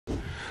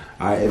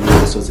Alright,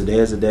 everybody, so today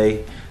is the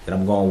day that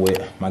I'm going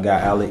with my guy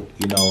Alec.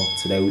 You know,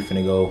 today we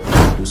finna go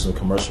do some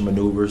commercial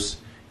maneuvers.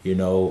 You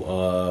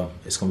know,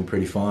 it's gonna be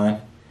pretty fun.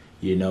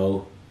 You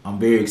know, I'm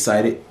very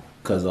excited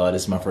because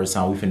this is my first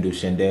time. We finna do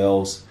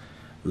Chandelle's,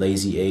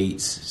 lazy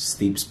eights,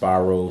 steep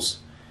spirals,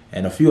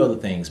 and a few other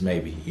things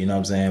maybe. You know what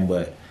I'm saying?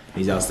 But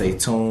need y'all stay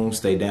tuned,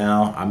 stay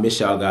down. I miss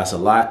y'all guys a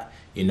lot.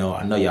 You know,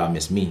 I know y'all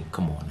miss me.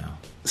 Come on now.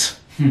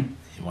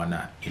 Why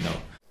not? You know.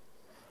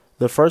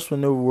 The first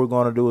maneuver we're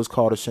going to do is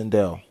called a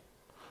Chandelle.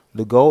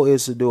 The goal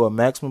is to do a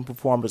maximum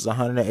performance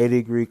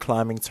 180-degree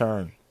climbing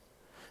turn.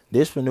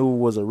 This maneuver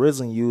was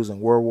originally used in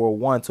World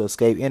War I to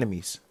escape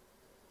enemies.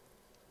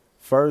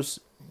 First,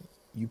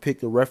 you pick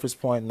the reference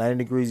point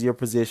 90 degrees your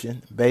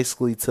position,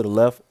 basically to the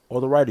left or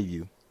the right of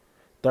you.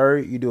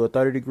 Third, you do a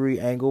 30-degree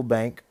angle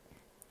bank.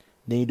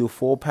 Then you do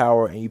full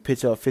power and you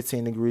pitch up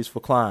 15 degrees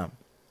for climb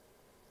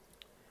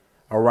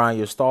around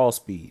your stall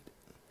speed.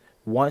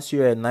 Once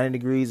you're at 90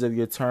 degrees of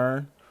your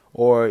turn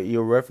or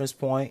your reference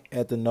point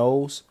at the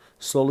nose,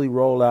 slowly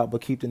roll out but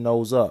keep the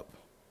nose up.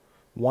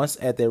 Once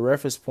at that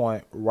reference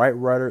point, right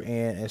rudder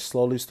in and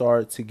slowly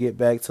start to get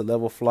back to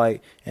level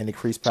flight and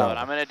decrease power. So what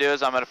I'm going to do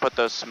is I'm going to put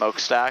those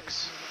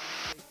smokestacks.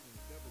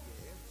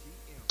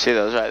 See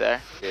those right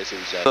there? Yeah, see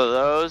what you so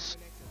those,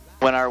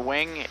 when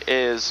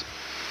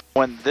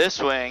this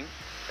wing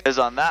is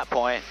on that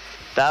point,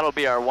 that'll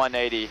be our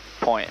 180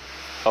 point.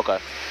 Okay.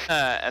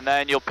 And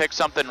then you'll pick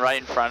something right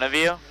in front of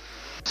you.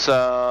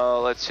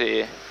 So let's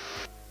see.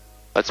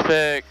 Let's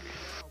pick.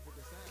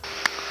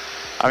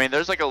 I mean,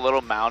 there's like a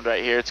little mound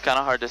right here. It's kind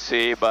of hard to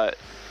see, but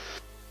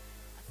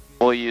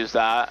we'll use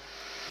that.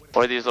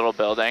 Or these little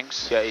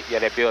buildings. Yeah,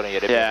 that building. Yeah,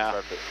 that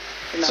building's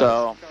perfect.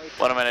 So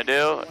what I'm gonna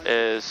do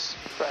is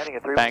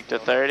bank to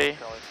 30.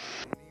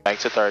 Bank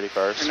to 30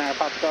 first.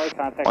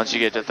 Once you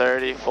get to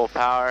 30, full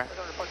power.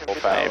 Full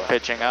power. You're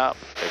pitching up.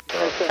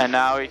 And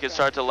now we can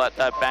start to let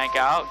that bank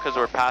out because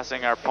we're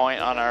passing our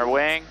point on our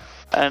wing.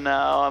 And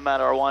now I'm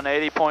at our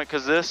 180 point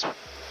because this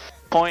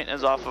point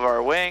is off of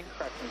our wing.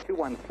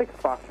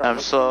 I'm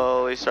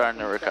slowly starting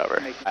to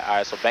recover.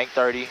 Alright, so bank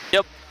 30.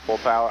 Yep. Full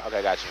power.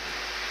 Okay, got you.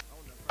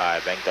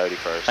 Alright, bank 30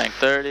 first. Bank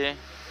 30.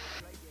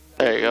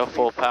 There you go,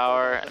 full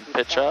power and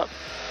pitch up.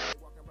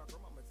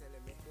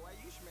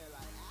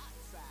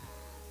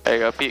 There you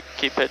go,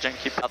 keep pitching,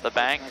 keep out the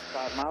bank.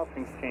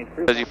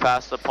 Because you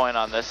passed the point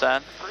on this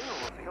end.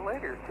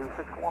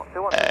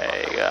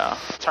 There you go.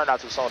 Turned out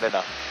too soon, didn't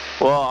I?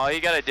 Well, all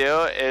you gotta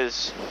do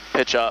is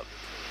pitch up.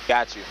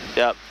 Got you.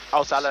 Yep.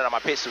 Oh, so I let on my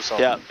pitch too soon.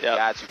 Yep.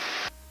 Got you.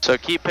 So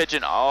keep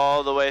pitching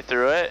all the way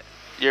through it.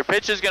 Your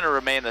pitch is gonna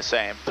remain the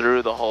same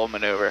through the whole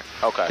maneuver.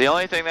 Okay. The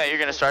only thing that you're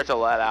gonna start to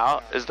let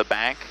out is the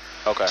bank.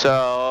 Okay.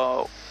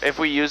 So if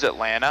we use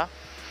Atlanta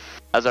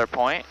as our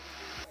point,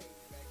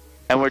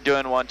 and we're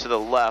doing one to the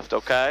left,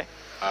 okay?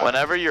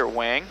 Whenever your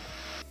wing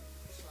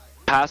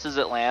passes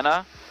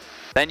Atlanta,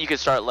 then you can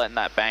start letting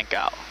that bank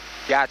out.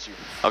 Got you.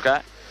 Okay?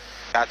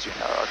 Got you.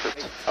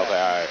 Okay,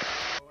 alright.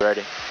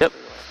 Ready? Yep.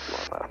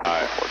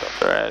 Alright.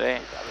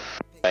 Ready.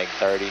 Bank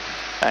 30.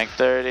 Bank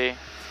 30.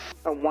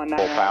 Full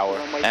power.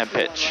 And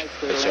pitch.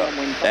 Pitch up.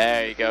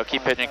 There you go.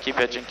 Keep pitching, keep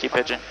pitching, keep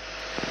pitching.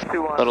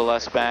 A little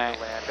less bank.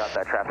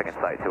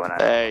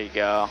 There you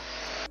go.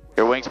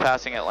 Your wing's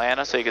passing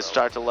Atlanta, so you can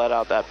start to let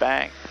out that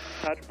bank.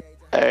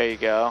 There you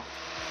go.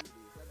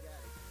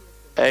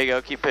 There you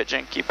go. Keep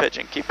pitching, keep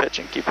pitching, keep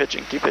pitching, keep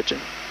pitching, keep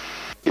pitching.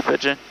 Keep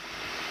pitching.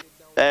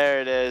 There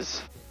it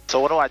is. So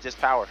what do I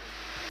just power?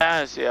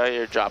 See how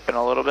you're dropping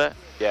a little bit?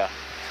 Yeah.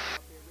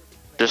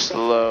 Just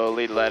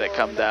slowly let it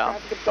come down.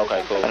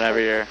 Okay, cool. Whenever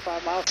you're...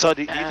 So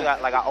do you think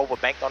like I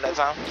overbanked on that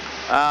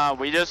time?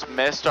 We just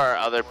missed our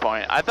other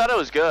point. I thought it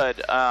was good.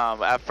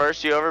 At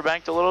first you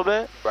overbanked a little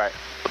bit. Right.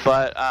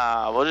 But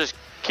we'll just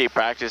keep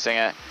practicing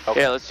it. Okay.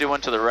 Yeah, let's do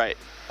one to the right.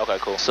 Okay,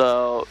 cool.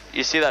 So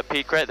you see that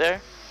peak right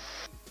there?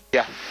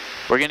 Yeah.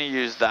 We're gonna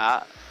use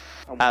that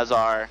as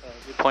our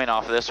point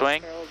off this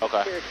wing.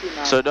 Okay.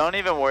 So don't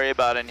even worry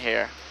about in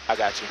here. I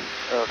got you.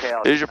 Okay.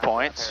 Here's your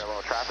points.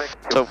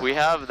 So if we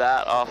have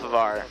that off of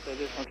our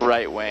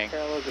right wing,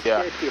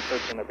 yeah.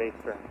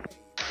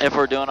 if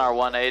we're doing our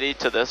 180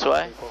 to this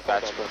way,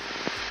 Gotcha.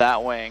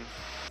 that wing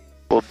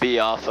will be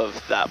off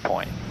of that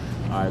point.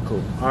 Alright,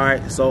 cool.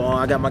 Alright, so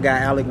I got my guy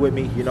Alec with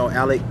me. You know,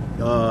 Alec,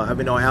 I've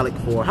been knowing Alec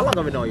for, how long have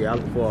I been knowing you,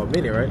 Alec? For a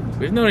minute, right?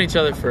 We've known each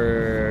other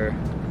for,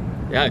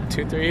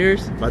 2-3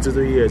 years. About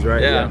 2-3 years,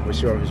 right? Yeah, for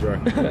sure.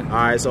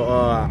 Alright, so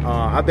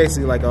I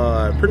basically like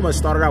pretty much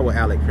started out with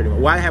Alec pretty much.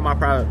 Well, I had my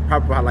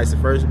private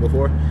license first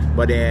before,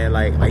 but then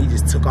like he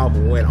just took off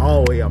and went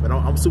all the way up. And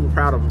I'm super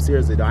proud of him,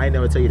 seriously though. I ain't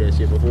never tell you that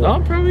shit before. Oh,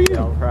 I'm proud of you.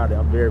 Yeah, I'm proud of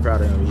him. I'm very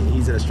proud of him.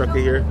 He's an instructor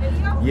here.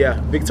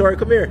 Yeah. Victoria,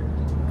 come here.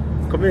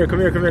 Come here.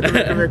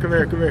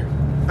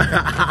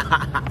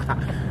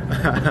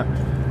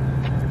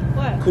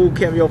 What? Cool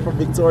cameo from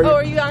Victoria. Oh,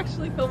 are you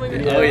actually filming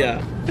it? Oh,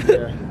 yeah.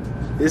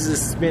 This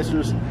is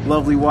Spencer's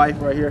lovely wife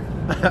right here.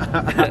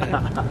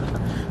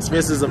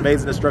 Spencer's an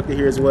amazing instructor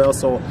here as well.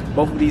 So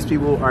both of these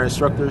people are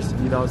instructors,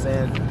 you know what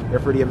I'm saying? They're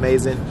pretty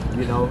amazing,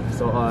 you know.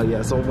 So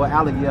yeah, so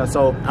Alec, yeah,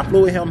 so I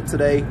flew with him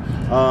today.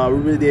 We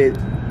really did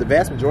the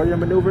vast majority of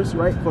maneuvers,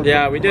 right?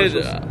 Yeah, we did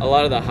a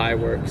lot of the high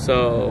work.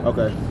 So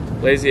okay,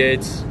 lazy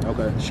eights,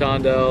 okay,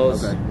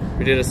 Chandelle's. Okay.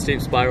 We did a steep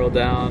spiral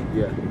down.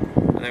 Yeah.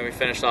 And then we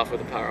finished off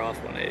with a power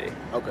off 180.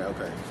 Okay,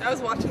 okay. I was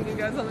watching you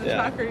guys on the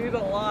tracker. You did a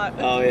lot.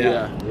 Oh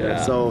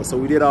yeah. So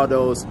we did all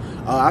those.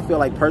 I feel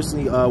like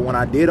personally, when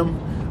I did them,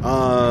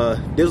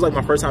 this was like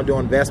my first time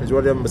doing the vast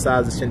majority of them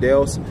besides the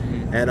Chandelle's.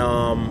 And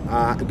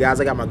guys,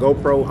 I got my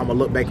GoPro. I'm gonna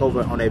look back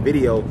over on that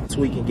video so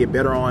we can get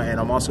better on, and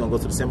I'm also gonna go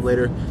to the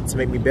simulator to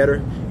make me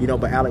better. You know,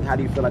 but Alec, how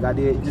do you feel like I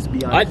did? Just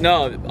be honest.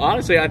 No,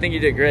 honestly, I think you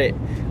did great.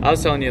 I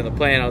was telling you on the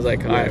plane, I was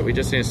like, all right, we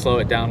just need to slow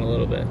it down a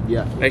little bit.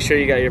 Yeah. Make sure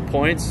you got your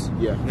points.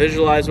 Yeah.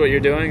 Visualize what you're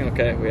doing.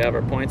 Okay, we have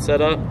our points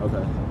set up.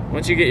 Okay.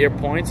 Once you get your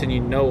points and you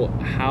know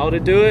how to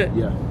do it,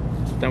 yeah,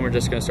 then we're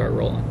just gonna start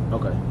rolling.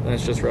 Okay. And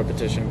it's just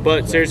repetition.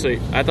 But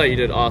seriously, I thought you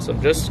did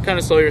awesome. Just kind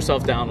of slow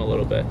yourself down a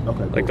little bit.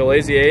 Okay. Like the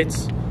lazy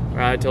eights,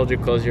 where I told you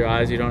close your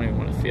eyes, you don't even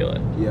want to feel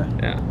it. Yeah.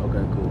 Yeah.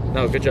 Okay, cool.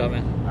 No, good job,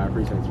 man. I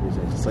appreciate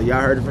you. So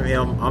y'all heard it from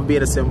him. I'm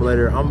being a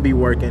simulator. I'm gonna be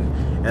working,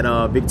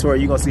 and Victoria,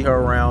 you're gonna see her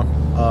around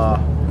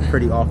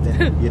pretty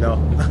often, you know.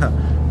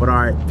 But all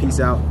right,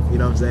 peace out. You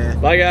know what I'm saying?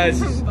 Bye,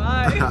 guys.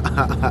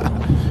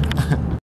 Bye.